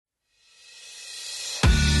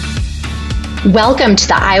Welcome to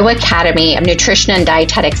the Iowa Academy of Nutrition and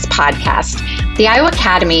Dietetics podcast. The Iowa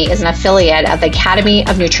Academy is an affiliate of the Academy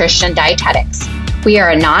of Nutrition and Dietetics. We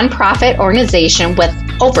are a nonprofit organization with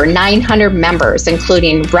over 900 members,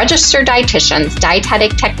 including registered dietitians,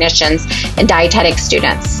 dietetic technicians, and dietetic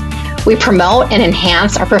students. We promote and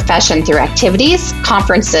enhance our profession through activities,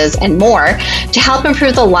 conferences, and more to help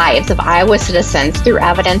improve the lives of Iowa citizens through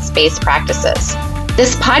evidence-based practices.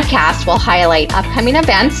 This podcast will highlight upcoming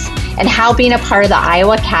events and how being a part of the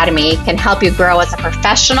Iowa Academy can help you grow as a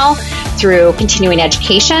professional through continuing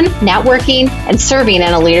education, networking, and serving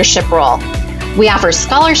in a leadership role. We offer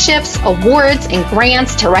scholarships, awards, and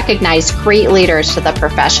grants to recognize great leaders to the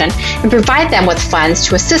profession and provide them with funds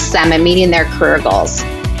to assist them in meeting their career goals.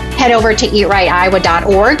 Head over to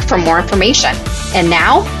eatrightiowa.org for more information. And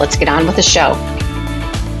now, let's get on with the show.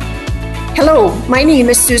 Hello, my name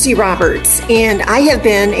is Susie Roberts, and I have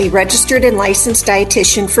been a registered and licensed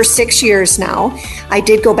dietitian for 6 years now. I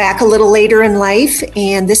did go back a little later in life,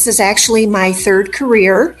 and this is actually my third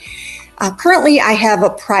career. Currently, I have a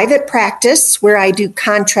private practice where I do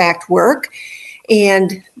contract work,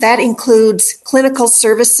 and that includes clinical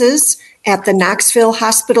services at the Knoxville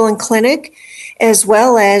Hospital and Clinic, as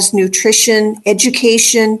well as nutrition,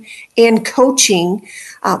 education, and coaching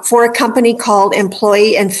for a company called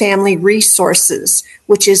Employee and Family Resources,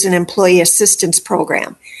 which is an employee assistance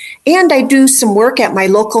program. And I do some work at my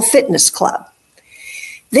local fitness club.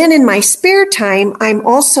 Then in my spare time, I'm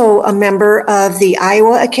also a member of the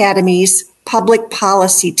Iowa Academy's public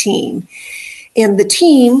policy team. And the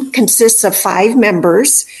team consists of 5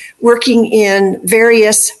 members working in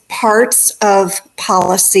various parts of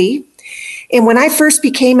policy. And when I first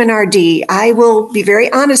became an RD, I will be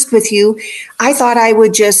very honest with you, I thought I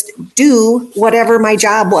would just do whatever my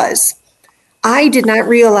job was. I did not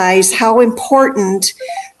realize how important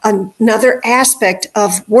another aspect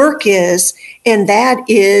of work is, and that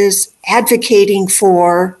is advocating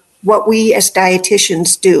for what we as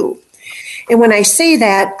dietitians do. And when I say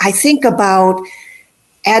that, I think about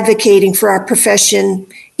advocating for our profession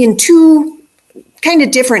in 2 kind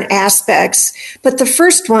of different aspects. But the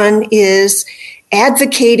first one is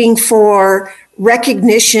advocating for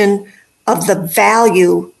recognition of the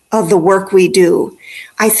value of the work we do.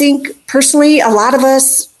 I think personally, a lot of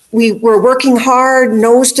us, we were working hard,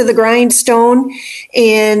 nose to the grindstone,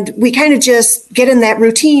 and we kind of just get in that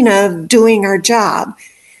routine of doing our job.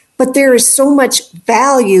 But there is so much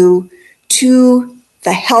value to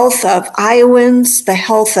the health of Iowans, the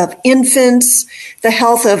health of infants, the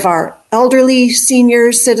health of our elderly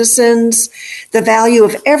senior citizens, the value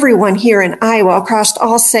of everyone here in Iowa across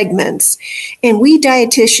all segments. And we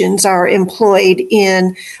dietitians are employed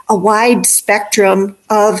in a wide spectrum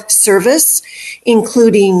of service,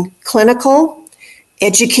 including clinical,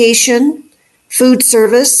 education, food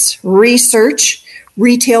service, research,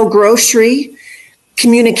 retail grocery,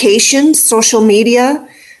 communications, social media,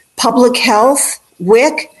 public health,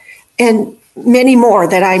 WIC, and many more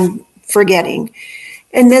that I'm forgetting.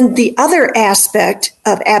 And then the other aspect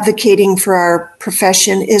of advocating for our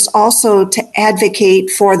profession is also to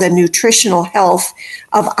advocate for the nutritional health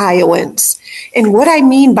of Iowans. And what I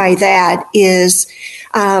mean by that is,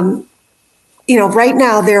 right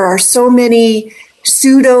now there are so many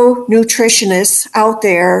pseudo nutritionists out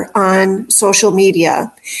there on social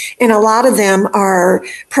media, and a lot of them are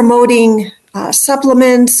promoting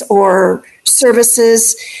supplements or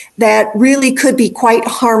services that really could be quite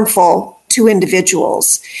harmful to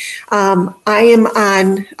individuals. I am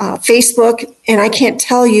on Facebook, and I can't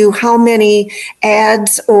tell you how many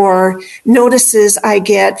ads or notices I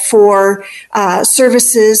get for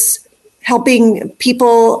services helping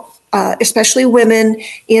people, especially women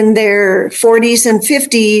in their 40s and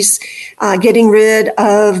 50s, getting rid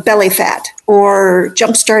of belly fat or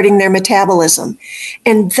jumpstarting their metabolism.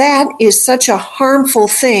 And that is such a harmful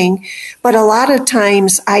thing. But a lot of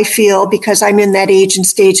times I feel, because I'm in that age and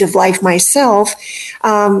stage of life myself,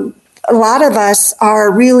 a lot of us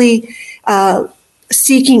are really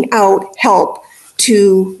seeking out help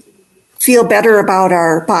to feel better about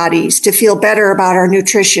our bodies, to feel better about our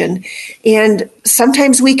nutrition. And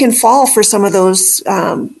sometimes we can fall for some of those,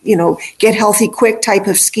 get healthy quick type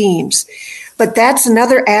of schemes. But that's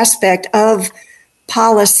another aspect of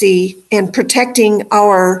policy and protecting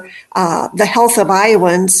our the health of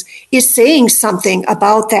Iowans, is saying something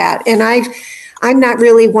about that. And I'm not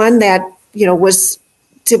really one that was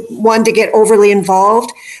to get overly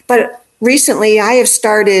involved, but recently, I have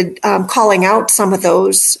started calling out some of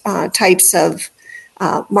those types of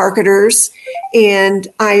marketers, and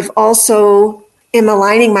I've also am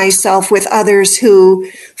aligning myself with others who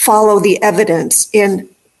follow the evidence. And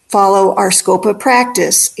follow our scope of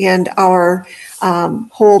practice and our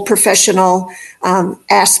whole professional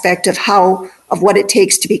aspect of what it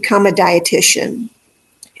takes to become a dietitian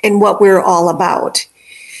and what we're all about.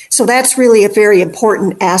 So that's really a very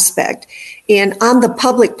important aspect. And on the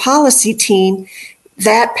public policy team,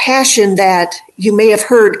 that passion that you may have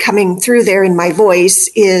heard coming through there in my voice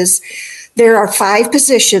is there are 5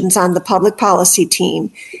 positions on the public policy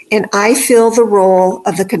team, and I fill the role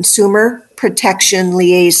of the Consumer Protection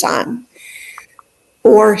Liaison,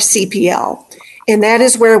 or CPL. And that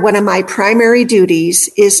is where one of my primary duties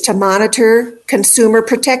is to monitor consumer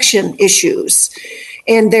protection issues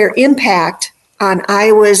and their impact on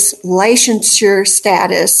Iowa's licensure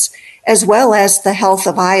status, as well as the health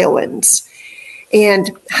of Iowans.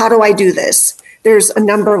 And how do I do this? There's a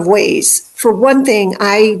number of ways. For one thing,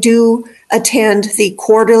 I do attend the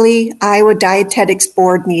quarterly Iowa Dietetics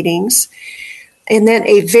Board meetings. And then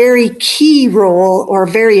a very key role, or a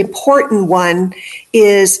very important one,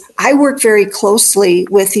 is I work very closely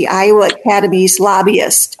with the Iowa Academy's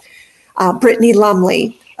lobbyist, Brittany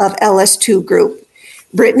Lumley of LS2 Group.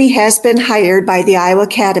 Brittany has been hired by the Iowa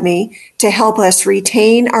Academy to help us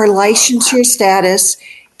retain our licensure status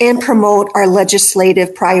and promote our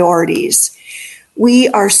legislative priorities. We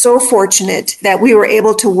are so fortunate that we were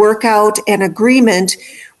able to work out an agreement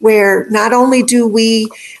where not only do we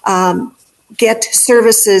get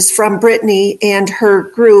services from Brittany and her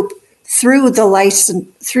group through the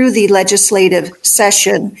legislative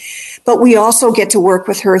session, but we also get to work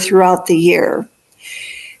with her throughout the year.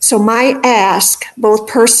 So my ask, both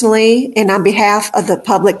personally and on behalf of the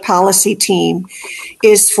public policy team,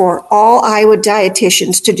 is for all Iowa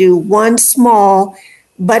dietitians to do one small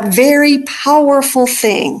but very powerful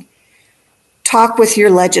thing: talk with your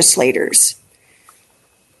legislators.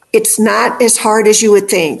 It's not as hard as you would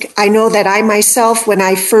think. I know that I myself, when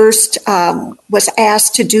I first was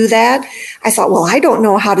asked to do that, I thought, well, I don't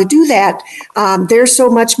know how to do that. They're so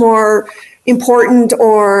much more important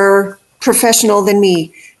or professional than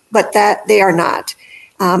me, but that they are not.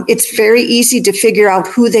 It's very easy to figure out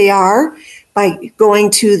who they are by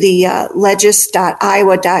going to the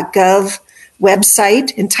legis.iowa.gov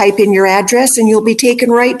website and type in your address, and you'll be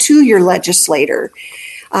taken right to your legislator.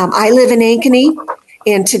 I live in Ankeny,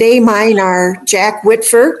 and today mine are Jack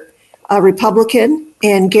Whitfer, a Republican,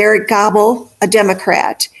 and Garrett Gobble, a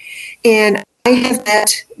Democrat. And I have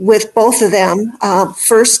met with both of them.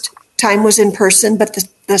 First time was in person, but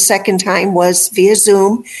the second time was via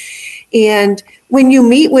Zoom. And when you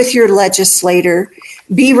meet with your legislator,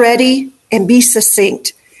 be ready and be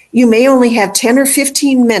succinct. You may only have 10 or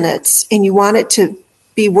 15 minutes, and you want it to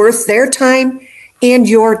be worth their time and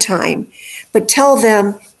your time. But tell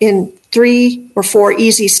them in 3 or 4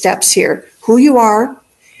 easy steps here who you are,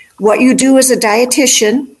 what you do as a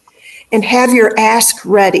dietitian, and have your ask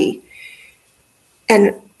ready.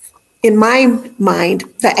 And in my mind,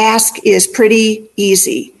 the ask is pretty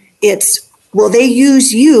easy. It's, will they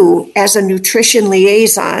use you as a nutrition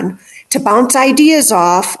liaison to bounce ideas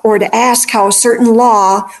off or to ask how a certain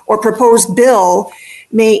law or proposed bill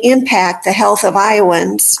may impact the health of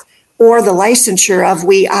Iowans or the licensure of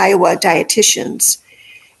we Iowa dietitians?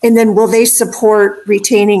 And then will they support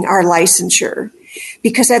retaining our licensure?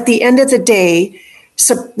 Because at the end of the day,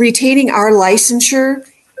 retaining our licensure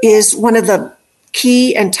is one of the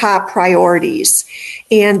key and top priorities.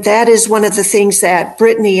 And that is one of the things that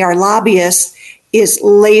Brittany, our lobbyist, is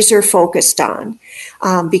laser focused on.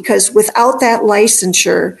 Because without that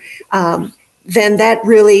licensure, then that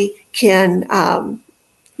really can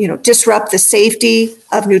disrupt the safety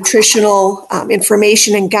of nutritional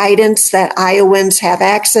information and guidance that Iowans have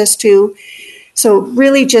access to. So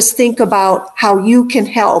really just think about how you can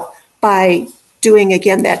help by doing,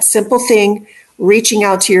 again, that simple thing, reaching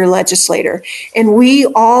out to your legislator. And we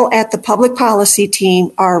all at the public policy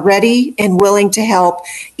team are ready and willing to help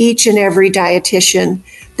each and every dietitian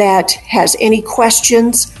that has any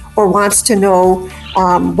questions or wants to know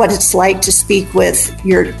what it's like to speak with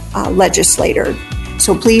your legislator.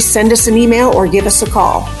 So please send us an email or give us a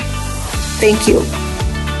call. Thank you.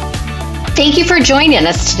 Thank you for joining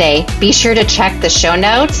us today. Be sure to check the show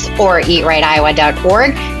notes or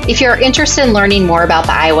eatrightiowa.org if you're interested in learning more about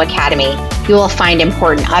the Iowa Academy. You will find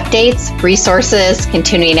important updates, resources,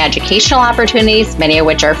 continuing educational opportunities, many of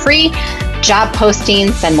which are free, job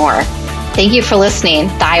postings, and more. Thank you for listening.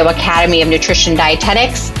 The Iowa Academy of Nutrition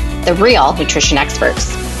Dietetics, the real nutrition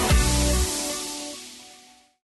experts.